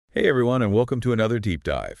Hey everyone, and welcome to another deep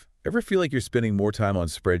dive. Ever feel like you're spending more time on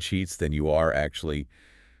spreadsheets than you are actually,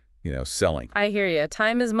 selling? I hear you.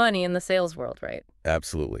 Time is money in the sales world, right?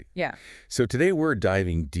 Absolutely. Yeah. So today we're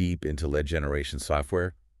diving deep into lead generation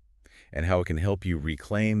software and how it can help you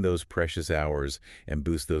reclaim those precious hours and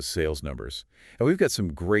boost those sales numbers. And we've got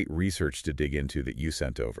some great research to dig into that you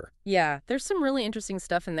sent over. Yeah, there's some really interesting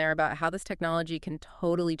stuff in there about how this technology can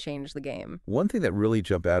totally change the game. One thing that really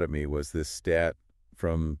jumped out at me was this stat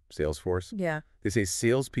from Salesforce. Yeah. They say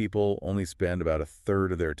salespeople only spend about a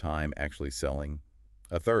third of their time actually selling.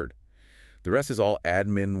 A third. The rest is all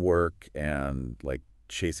admin work and like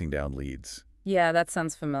chasing down leads. Yeah, that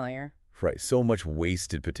sounds familiar. Right. So much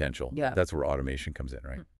wasted potential. Yeah. That's where automation comes in,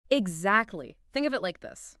 right? Exactly. Think of it like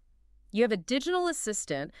this. You have a digital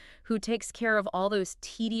assistant who takes care of all those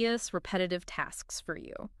tedious, repetitive tasks for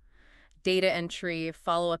you. Data entry,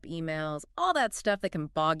 follow-up emails, all that stuff that can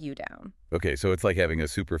bog you down. Okay, so it's like having a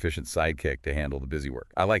super efficient sidekick to handle the busy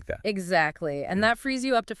work. I like that. Exactly. And that frees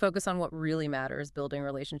you up to focus on what really matters, building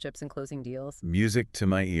relationships and closing deals. Music to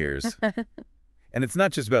my ears. And it's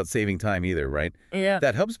not just about saving time either, right? Yeah.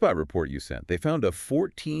 That HubSpot report you sent, they found a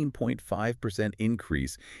 14.5%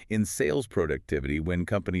 increase in sales productivity when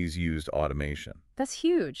companies used automation. That's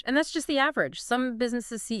huge. And that's just the average. Some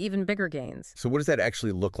businesses see even bigger gains. So what does that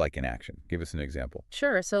actually look like in action? Give us an example.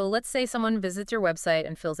 Sure. So let's say someone visits your website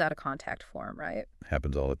and fills out a contact form, right?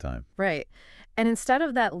 Happens all the time. Right. And instead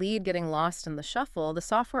of that lead getting lost in the shuffle, the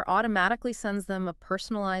software automatically sends them a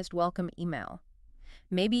personalized welcome email.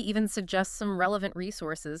 Maybe even suggests some relevant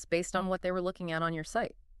resources based on what they were looking at on your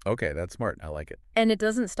site. Okay, that's smart. I like it. And it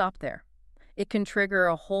doesn't stop there. It can trigger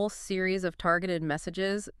a whole series of targeted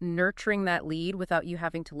messages, nurturing that lead without you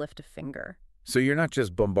having to lift a finger. So you're not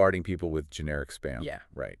just bombarding people with generic spam. Yeah.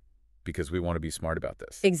 Right. Because we want to be smart about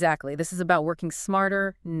this. Exactly. This is about working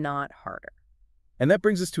smarter, not harder. And that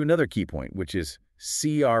brings us to another key point, which is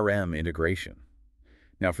CRM integration.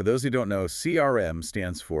 Now, for those who don't know, CRM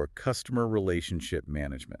stands for Customer Relationship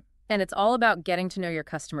Management. And it's all about getting to know your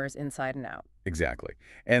customers inside and out. Exactly.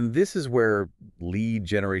 And this is where lead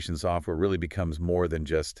generation software really becomes more than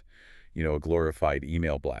just, a glorified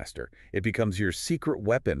email blaster. It becomes your secret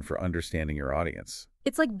weapon for understanding your audience.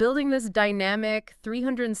 It's like building this dynamic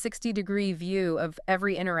 360-degree view of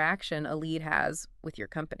every interaction a lead has with your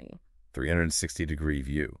company. 360-degree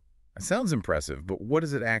view. It sounds impressive, but what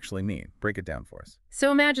does it actually mean? Break it down for us. So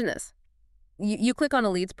imagine this. You click on a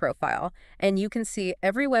lead's profile, and you can see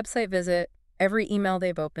every website visit, every email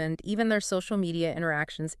they've opened, even their social media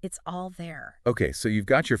interactions. It's all there. Okay, so you've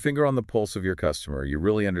got your finger on the pulse of your customer. You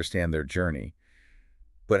really understand their journey.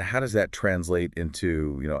 But how does that translate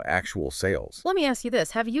into, actual sales? Let me ask you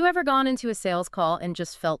this. Have you ever gone into a sales call and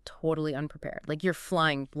just felt totally unprepared? Like you're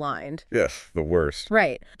flying blind? Yes, the worst.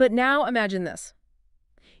 Right. But now imagine this.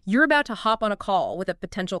 You're about to hop on a call with a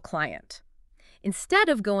potential client. Instead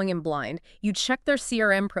of going in blind, you check their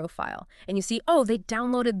CRM profile and you see, oh, they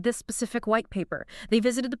downloaded this specific white paper. They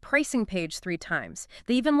visited the pricing page 3 times.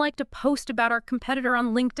 They even liked a post about our competitor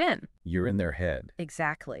on LinkedIn. You're in their head.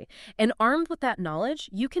 Exactly. And armed with that knowledge,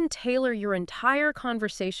 you can tailor your entire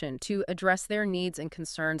conversation to address their needs and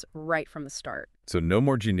concerns right from the start. So no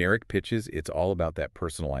more generic pitches. It's all about that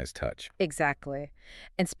personalized touch. Exactly.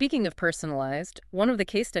 And speaking of personalized, one of the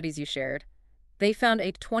case studies you shared, they found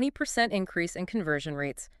a 20% increase in conversion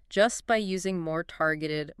rates just by using more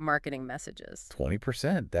targeted marketing messages.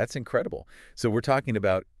 20%. That's incredible. So we're talking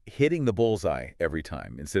about hitting the bullseye every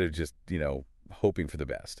time instead of just, hoping for the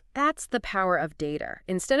best. That's the power of data.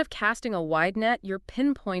 Instead of casting a wide net, you're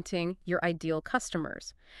pinpointing your ideal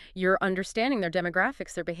customers. You're understanding their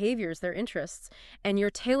demographics, their behaviors, their interests, and you're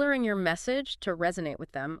tailoring your message to resonate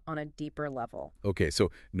with them on a deeper level. Okay, so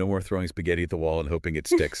no more throwing spaghetti at the wall and hoping it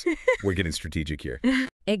sticks. We're getting strategic here.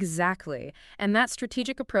 Exactly. And that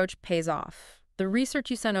strategic approach pays off. The research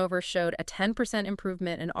you sent over showed a 10%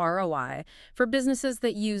 improvement in ROI for businesses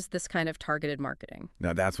that use this kind of targeted marketing.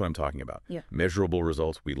 Now, that's what I'm talking about. Yeah. Measurable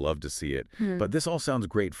results. We love to see it. But this all sounds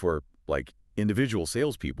great for, individual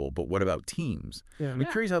salespeople. But what about teams? Yeah. I'm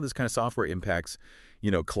curious how this kind of software impacts,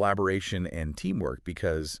 collaboration and teamwork,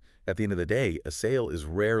 because at the end of the day, a sale is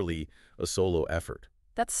rarely a solo effort.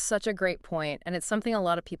 That's such a great point, and it's something a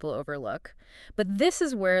lot of people overlook. But this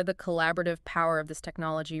is where the collaborative power of this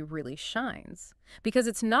technology really shines. Because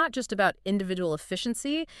it's not just about individual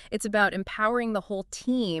efficiency, it's about empowering the whole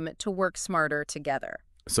team to work smarter together.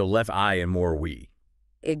 So less I and more we.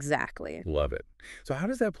 Exactly. Love it. So how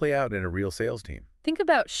does that play out in a real sales team? Think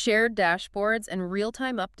about shared dashboards and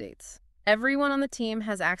real-time updates. Everyone on the team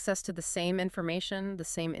has access to the same information, the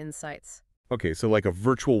same insights. Okay, so like a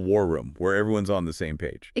virtual war room where everyone's on the same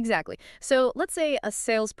page. Exactly. So let's say a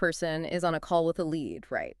salesperson is on a call with a lead,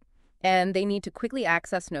 right? And they need to quickly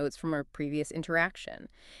access notes from a previous interaction.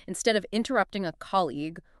 Instead of interrupting a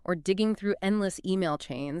colleague or digging through endless email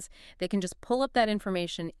chains, they can just pull up that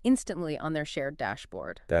information instantly on their shared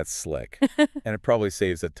dashboard. That's slick. And it probably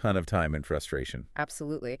saves a ton of time and frustration.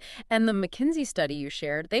 Absolutely. And the McKinsey study you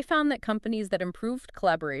shared, they found that companies that improved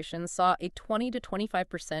collaboration saw a 20 to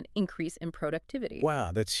 25% increase in productivity.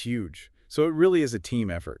 Wow, that's huge. So it really is a team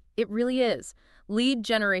effort. It really is. Lead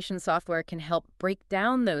generation software can help break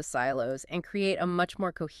down those silos and create a much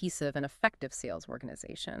more cohesive and effective sales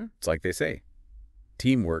organization. It's like they say,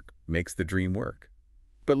 teamwork makes the dream work.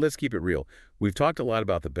 But let's keep it real. We've talked a lot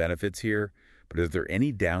about the benefits here, but is there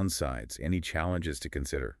any downsides, any challenges to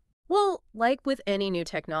consider? Well, like with any new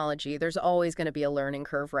technology, there's always going to be a learning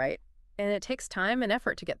curve, right? And it takes time and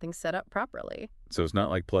effort to get things set up properly. So it's not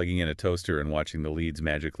like plugging in a toaster and watching the leads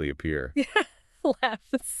magically appear.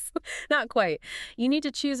 Laughs. Not quite. You need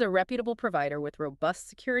to choose a reputable provider with robust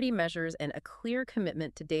security measures and a clear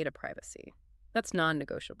commitment to data privacy. That's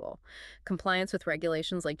non-negotiable. Compliance with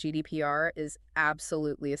regulations like GDPR is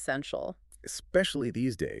absolutely essential. Especially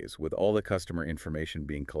these days, with all the customer information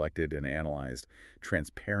being collected and analyzed,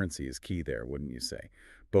 transparency is key there, wouldn't you say?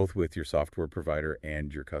 Both with your software provider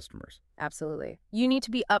and your customers. Absolutely. You need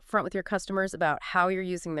to be upfront with your customers about how you're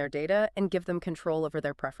using their data and give them control over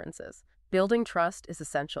their preferences. Building trust is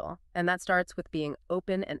essential, and that starts with being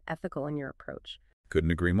open and ethical in your approach. Couldn't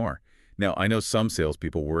agree more. Now, I know some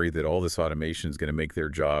salespeople worry that all this automation is going to make their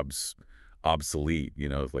jobs obsolete,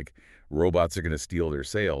 like robots are going to steal their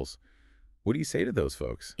sales. What do you say to those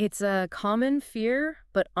folks? It's a common fear,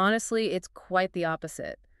 but honestly, it's quite the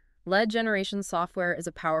opposite. Lead generation software is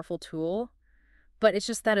a powerful tool, but it's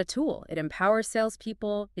just that a tool. It empowers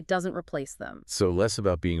salespeople. It doesn't replace them. So less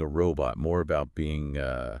about being a robot, more about being,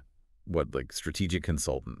 strategic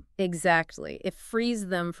consultant. Exactly. It frees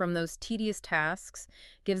them from those tedious tasks,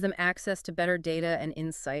 gives them access to better data and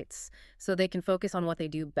insights so they can focus on what they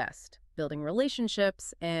do best, building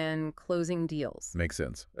relationships and closing deals. Makes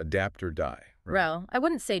sense. Adapt or die. Right? Well, I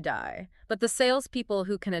wouldn't say die, but the salespeople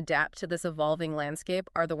who can adapt to this evolving landscape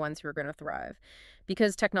are the ones who are going to thrive.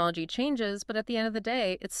 Because technology changes, but at the end of the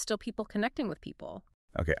day, it's still people connecting with people.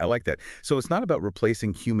 Okay, I like that. So it's not about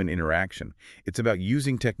replacing human interaction. It's about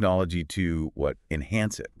using technology to,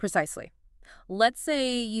 enhance it. Precisely. Let's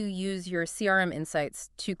say you use your CRM insights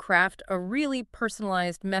to craft a really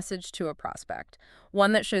personalized message to a prospect,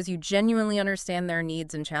 one that shows you genuinely understand their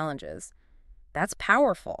needs and challenges. That's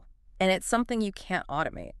powerful, and it's something you can't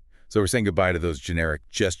automate. So we're saying goodbye to those generic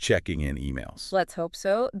just checking in emails. Let's hope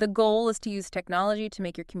so. The goal is to use technology to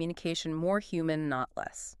make your communication more human, not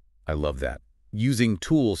less. I love that. Using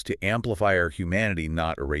tools to amplify our humanity,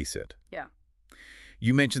 not erase it. Yeah.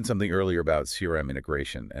 You mentioned something earlier about CRM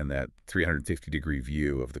integration and that 360-degree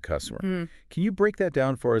view of the customer. Can you break that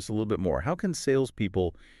down for us a little bit more? How can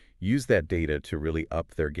salespeople use that data to really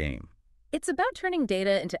up their game? It's about turning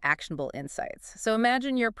data into actionable insights. So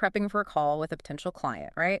imagine you're prepping for a call with a potential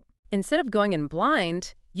client, right? Instead of going in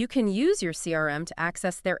blind, you can use your CRM to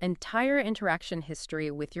access their entire interaction history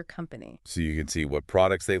with your company. So you can see what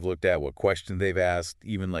products they've looked at, what questions they've asked,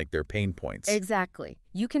 even like their pain points. Exactly.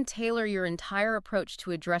 You can tailor your entire approach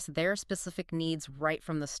to address their specific needs right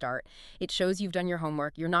from the start. It shows you've done your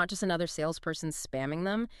homework. You're not just another salesperson spamming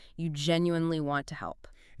them. You genuinely want to help.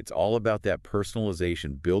 It's all about that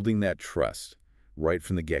personalization, building that trust right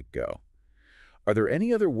from the get-go. Are there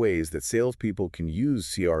any other ways that salespeople can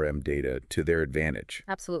use CRM data to their advantage?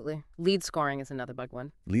 Absolutely. Lead scoring is another big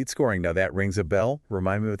one. Lead scoring, now that rings a bell.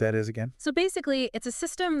 Remind me what that is again. So basically, it's a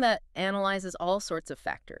system that analyzes all sorts of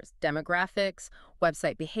factors: demographics,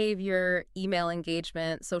 website behavior, email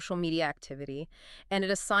engagement, social media activity, and it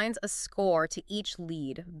assigns a score to each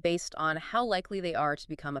lead based on how likely they are to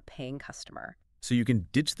become a paying customer. So you can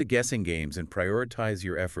ditch the guessing games and prioritize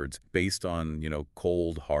your efforts based on,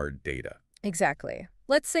 cold, hard data. Exactly.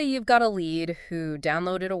 Let's say you've got a lead who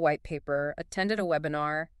downloaded a white paper, attended a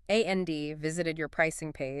webinar, A&D, visited your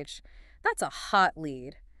pricing page. That's a hot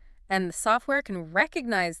lead. And the software can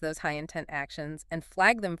recognize those high-intent actions and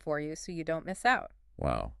flag them for you so you don't miss out.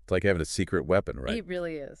 Wow. It's like having a secret weapon, right? It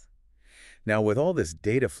really is. Now, with all this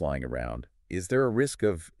data flying around, is there a risk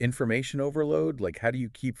of information overload? Like, how do you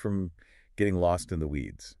keep from getting lost in the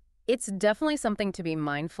weeds? It's definitely something to be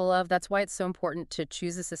mindful of. That's why it's so important to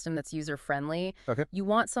choose a system that's user-friendly. Okay. You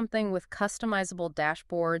want something with customizable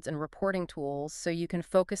dashboards and reporting tools so you can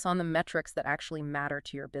focus on the metrics that actually matter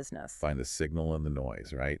to your business. Find the signal and the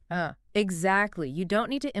noise, right? Exactly. You don't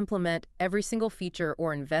need to implement every single feature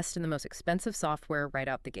or invest in the most expensive software right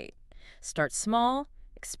out the gate. Start small,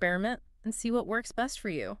 experiment, and see what works best for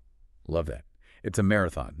you. Love that. It's a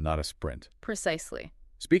marathon, not a sprint. Precisely.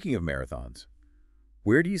 Speaking of marathons,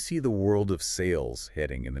 where do you see the world of sales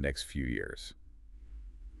heading in the next few years?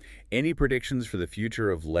 Any predictions for the future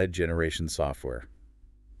of lead generation software?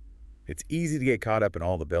 It's easy to get caught up in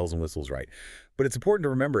all the bells and whistles, right? But it's important to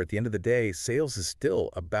remember at the end of the day, sales is still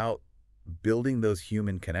about building those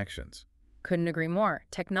human connections. Couldn't agree more.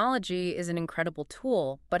 Technology is an incredible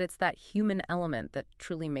tool, but it's that human element that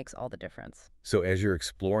truly makes all the difference. So as you're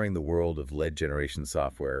exploring the world of lead generation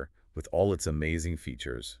software with all its amazing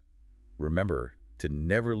features, remember to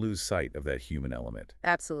never lose sight of that human element.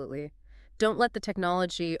 Absolutely. Don't let the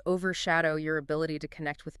technology overshadow your ability to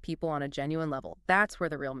connect with people on a genuine level. That's where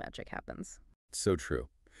the real magic happens. So true.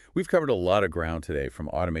 We've covered a lot of ground today, from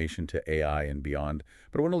automation to AI and beyond,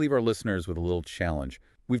 but I want to leave our listeners with a little challenge.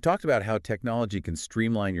 We've talked about how technology can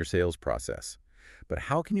streamline your sales process, but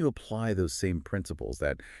how can you apply those same principles,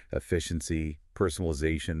 that efficiency,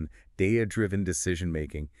 personalization, data-driven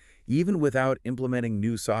decision-making, even without implementing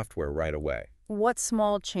new software right away? What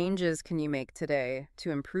small changes can you make today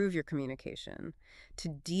to improve your communication, to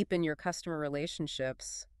deepen your customer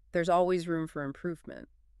relationships? There's always room for improvement.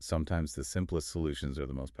 Sometimes the simplest solutions are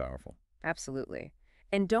the most powerful. Absolutely.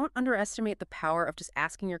 And don't underestimate the power of just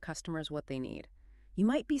asking your customers what they need. You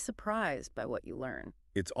might be surprised by what you learn.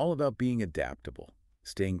 It's all about being adaptable,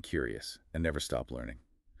 staying curious, and never stop learning.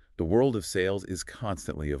 The world of sales is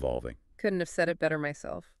constantly evolving. Couldn't have said it better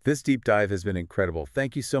myself. This deep dive has been incredible.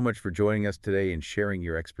 Thank you so much for joining us today and sharing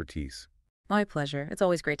your expertise. My pleasure. It's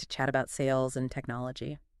always great to chat about sales and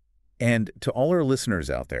technology. And to all our listeners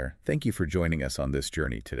out there, thank you for joining us on this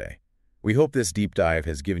journey today. We hope this deep dive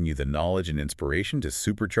has given you the knowledge and inspiration to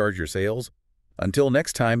supercharge your sales. Until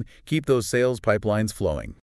next time, keep those sales pipelines flowing.